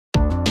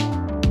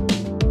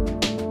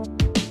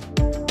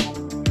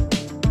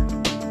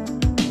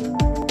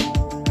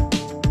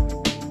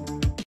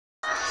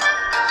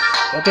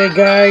Okay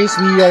guys,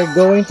 we are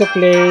going to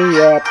play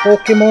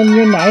Pokemon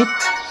Unite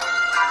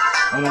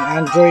on an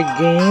Android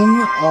game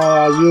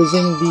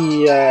using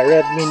the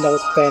Redmi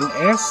Note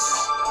 10s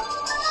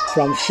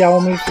from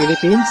Xiaomi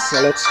Philippines.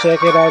 So let's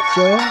check it out,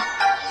 Joe.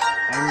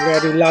 I'm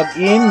already logged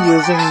in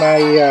using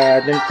my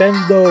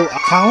Nintendo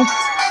account.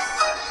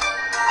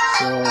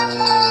 So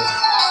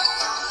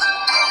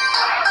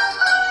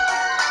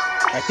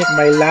I think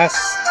my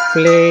last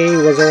play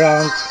was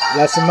around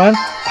last month.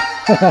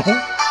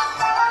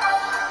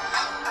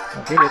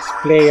 Okay, let's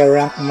play a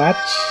rank match.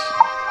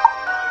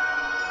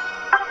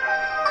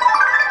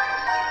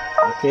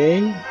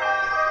 Okay,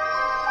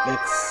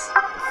 let's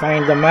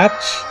find the match.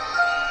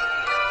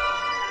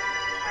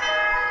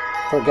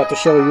 Forgot to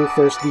show you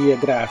first the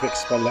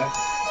graphics pala.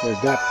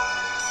 Forgot.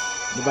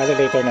 Di ba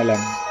later na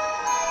lang.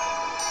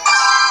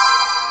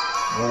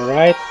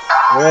 Alright,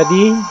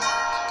 ready?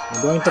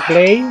 We're going to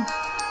play.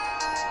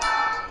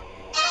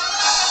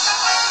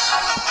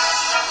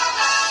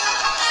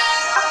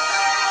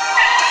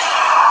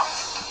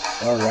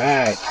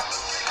 Alright.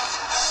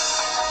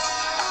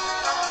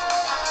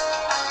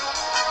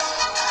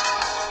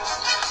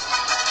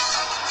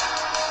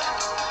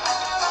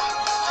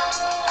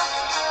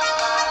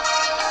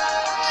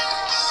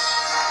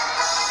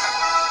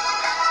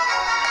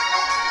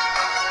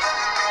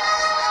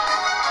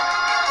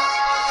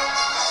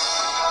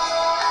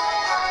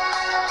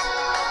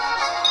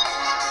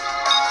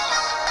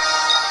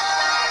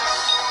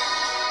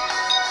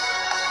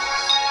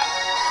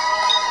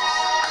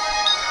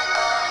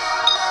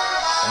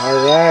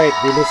 Alright,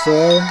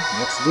 Dinosaur,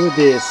 let's do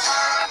this.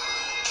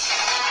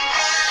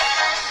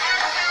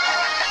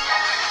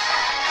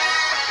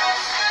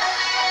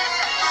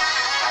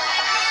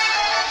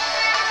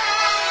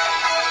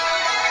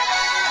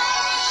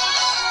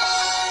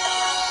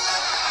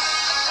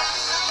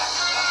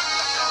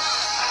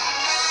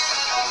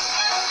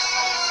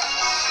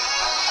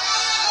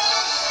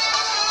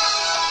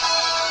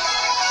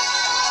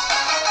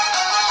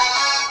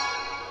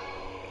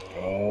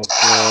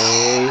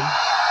 Okay.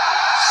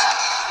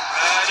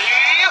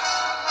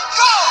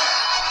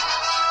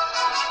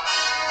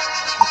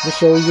 Let me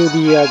show you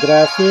the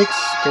graphics.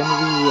 Can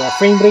we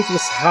frame rate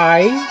is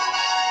high.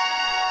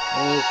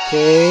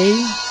 Okay,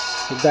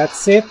 so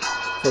that's it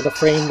for the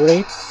frame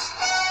rate.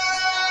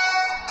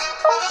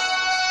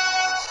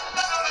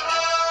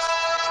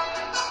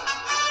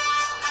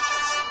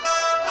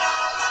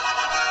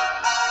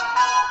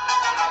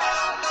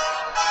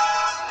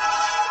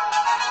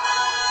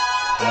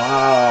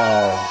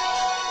 Wow.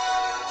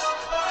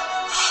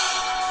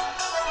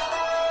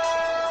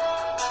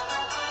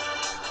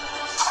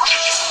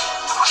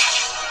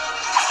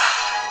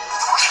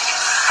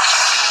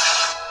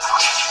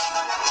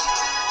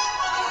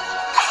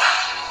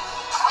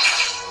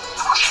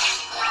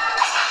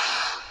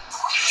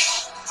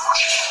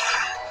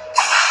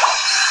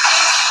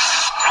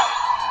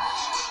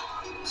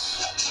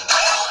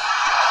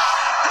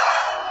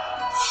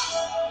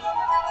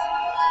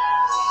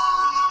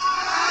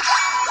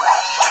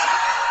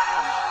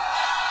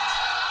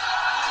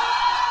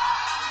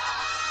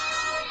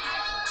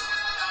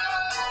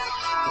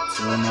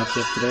 So not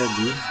yet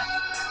ready.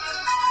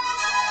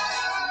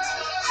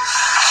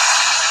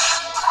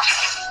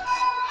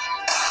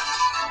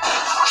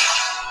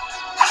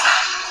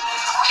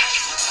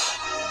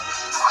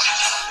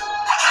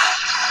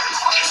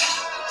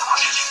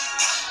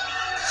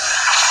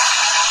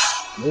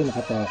 Ay,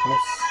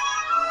 nakatakas.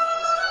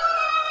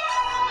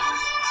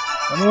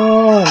 Come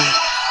on!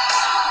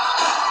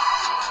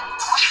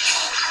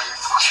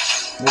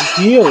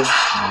 Mag-heal! Oh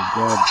my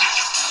god.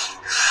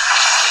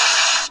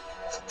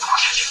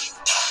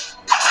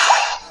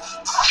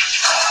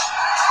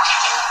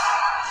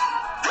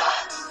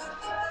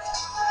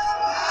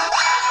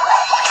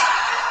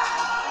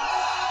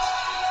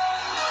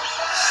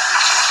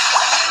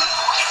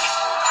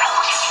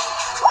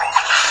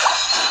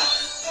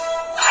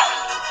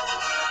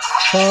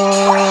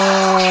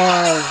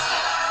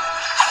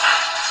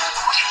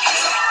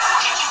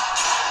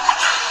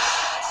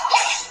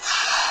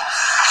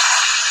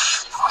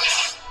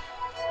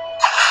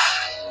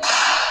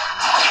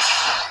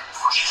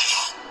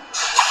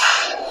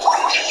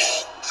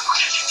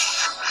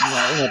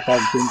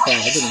 Napag-pin pa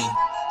ako dun eh.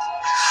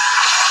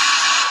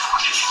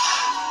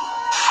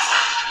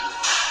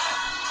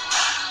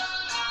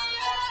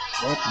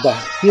 What the?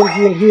 Heal,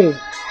 heal, heal.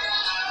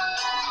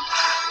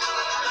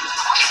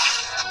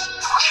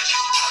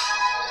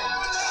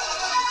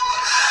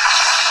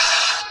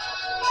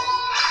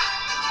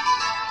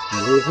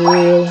 Heal,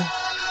 heal.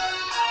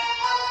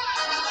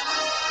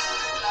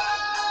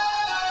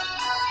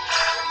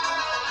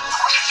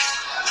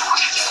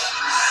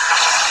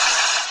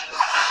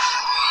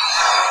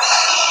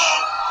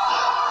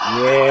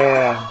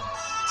 Yeah.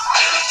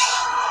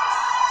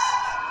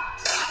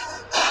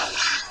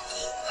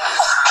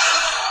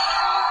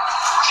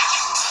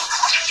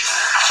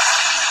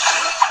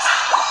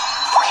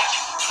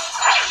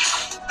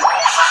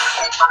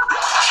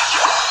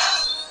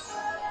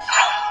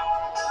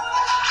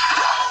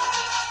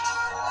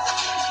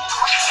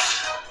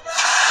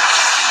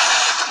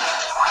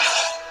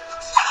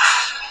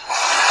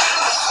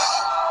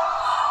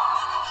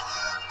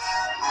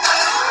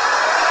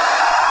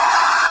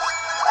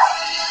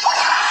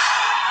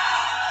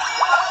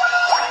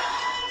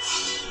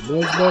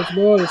 Balls, balls,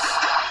 balls.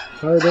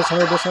 Harvest,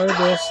 harvest,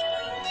 harvest.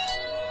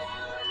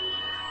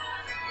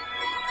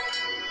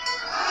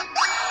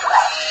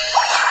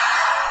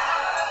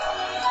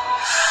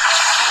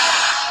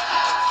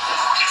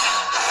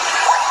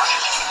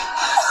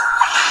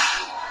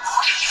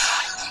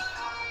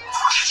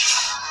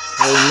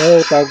 Oh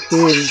no, tag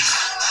team.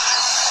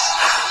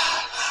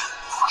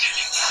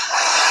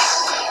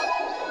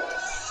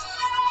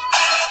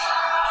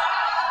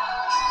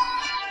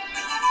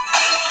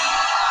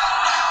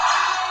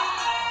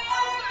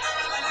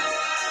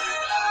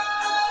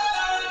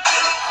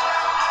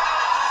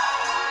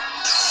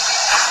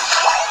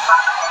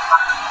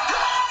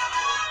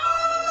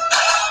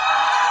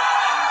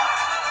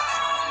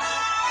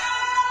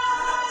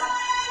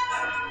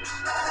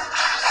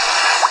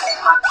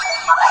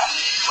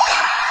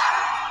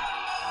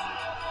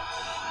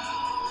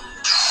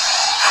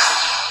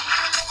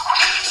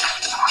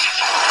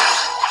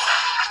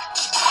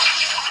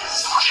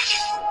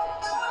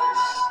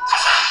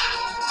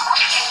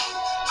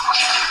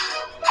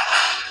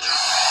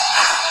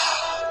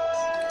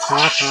 Ha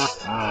ha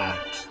ha.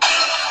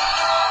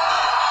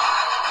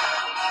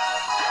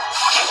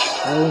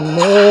 Oh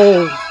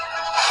no.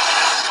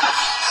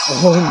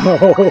 Oh no.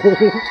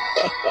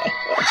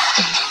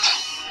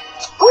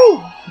 Woo!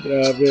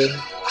 Grabe.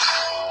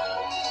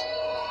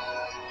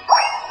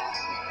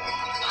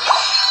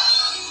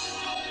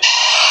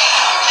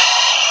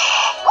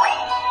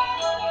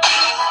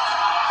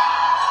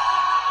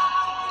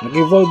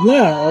 Nag-evolve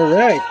na.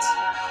 Alright.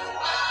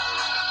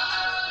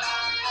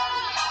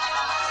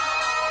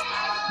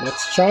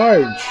 Let's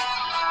charge.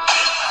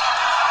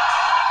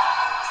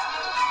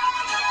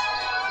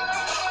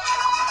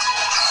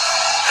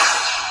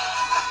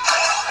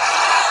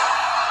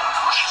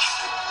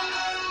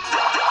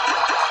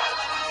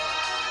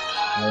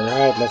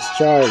 Alright, let's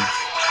charge.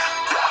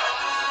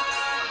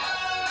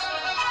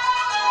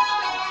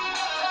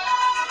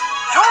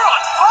 You're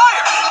on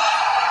fire!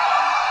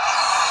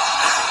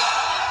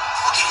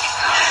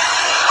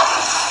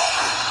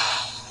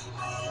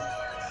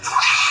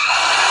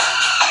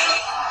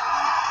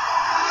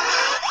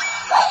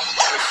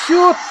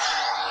 Shoot!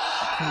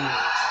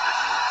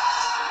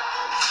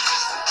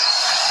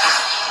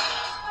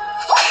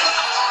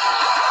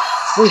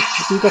 Uy,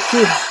 yung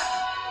Pikachu.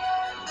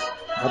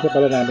 Ate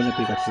pala namin yung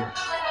Pikachu.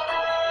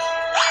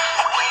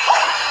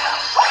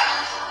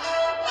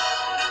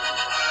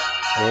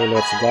 Okay,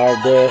 let's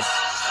guard this.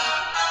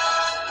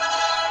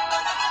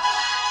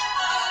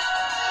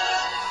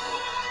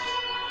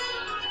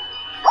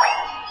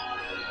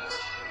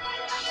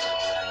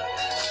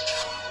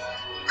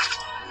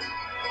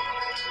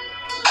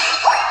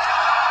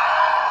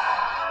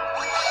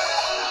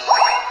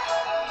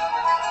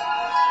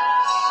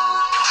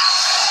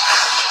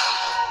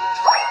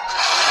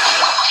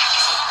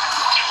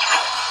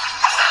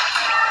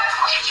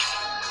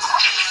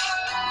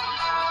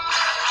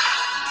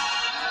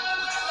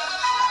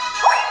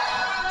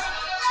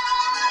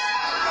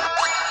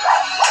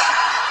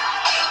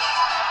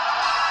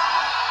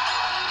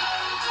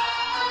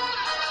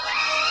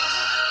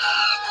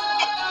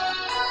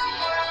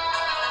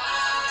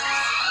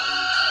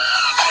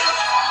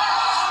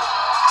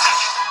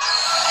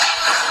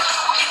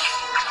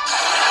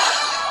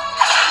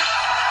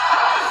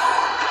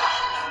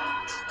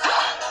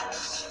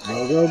 Go,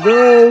 go,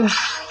 go!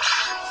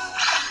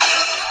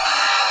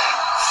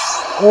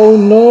 Oh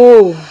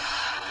no!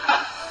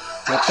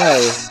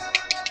 Patay.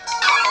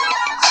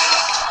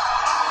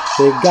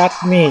 They got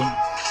me.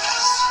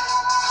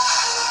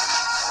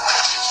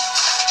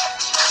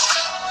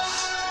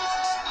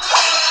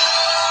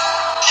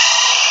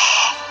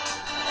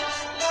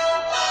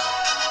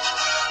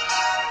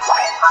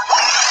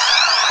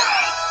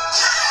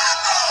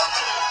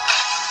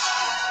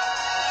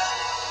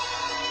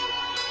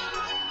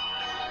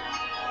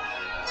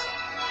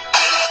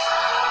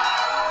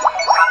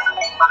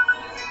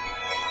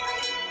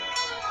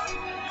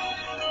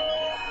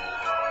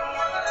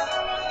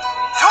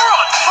 You're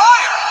on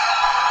fire!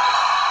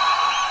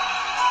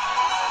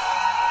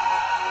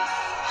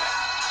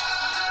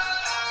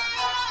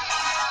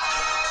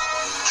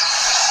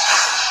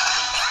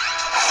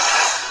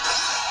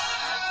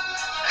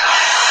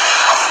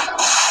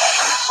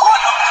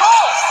 What a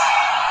goal!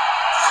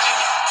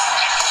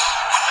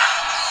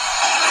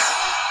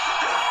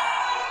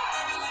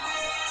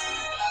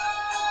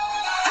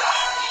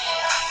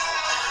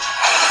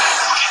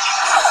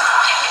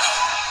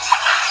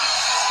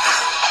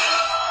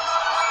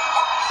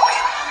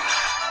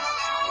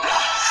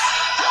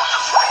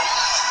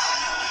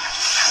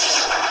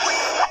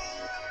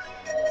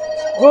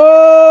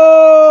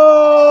 Oh!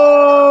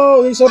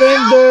 They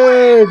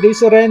surrendered! They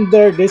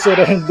surrendered! They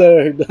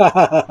surrendered!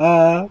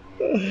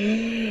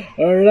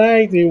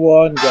 Alright, we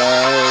won,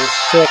 guys.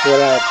 Check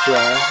it out,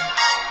 yeah.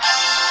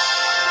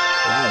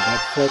 Wow,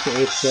 got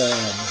 48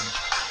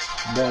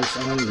 balls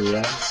only,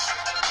 yeah.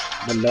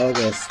 The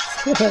lowest.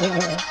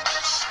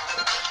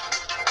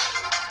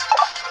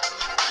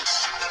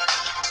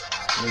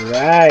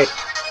 Alright.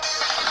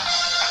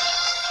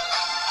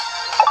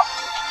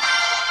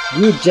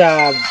 Good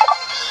job.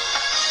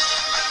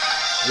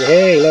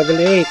 Yay, level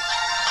 8.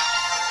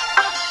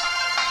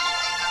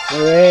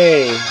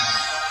 Hooray.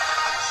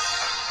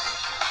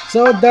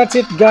 So that's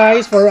it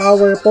guys for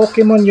our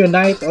Pokemon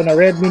Unite on a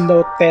Redmi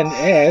Note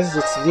 10s.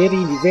 It's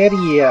very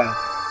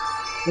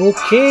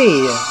okay.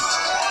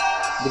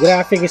 The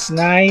graphic is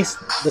nice,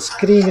 the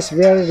screen is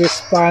very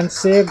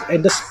responsive,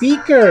 and the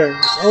speaker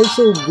is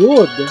also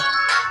good.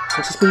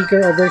 There's a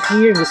speaker over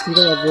here, the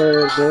speaker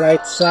over the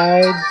right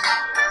side.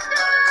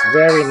 It's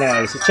very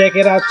nice. So check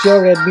it out,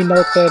 your Redmi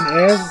Note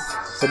 10s.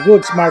 It's a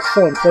good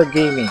smartphone for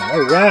gaming.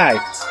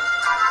 Alright.